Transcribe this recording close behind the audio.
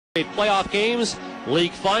Playoff games,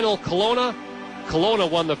 league final, Kelowna.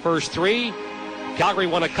 Kelowna won the first three. Calgary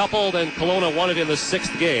won a couple, then Kelowna won it in the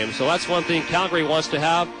sixth game. So that's one thing Calgary wants to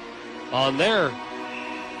have on their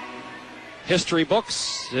history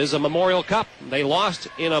books is a Memorial Cup. They lost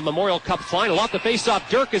in a Memorial Cup final. Off the faceoff,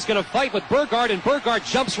 Dirk is going to fight with Burgart, and Burgart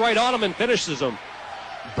jumps right on him and finishes him.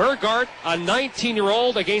 Burgart, a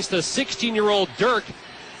 19-year-old against a 16-year-old Dirk.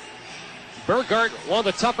 Burgart, one of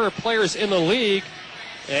the tougher players in the league.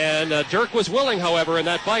 And Dirk was willing, however, in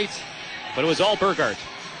that fight, but it was all Burgart.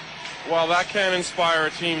 Well, that can inspire a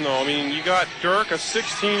team, though. I mean, you got Dirk, a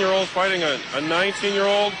 16-year-old, fighting a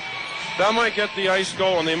 19-year-old. That might get the ice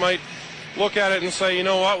going. They might look at it and say, you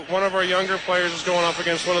know what, one of our younger players is going up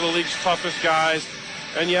against one of the league's toughest guys.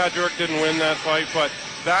 And, yeah, Dirk didn't win that fight, but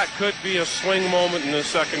that could be a swing moment in the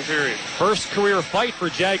second period. First career fight for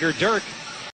Jagger Dirk.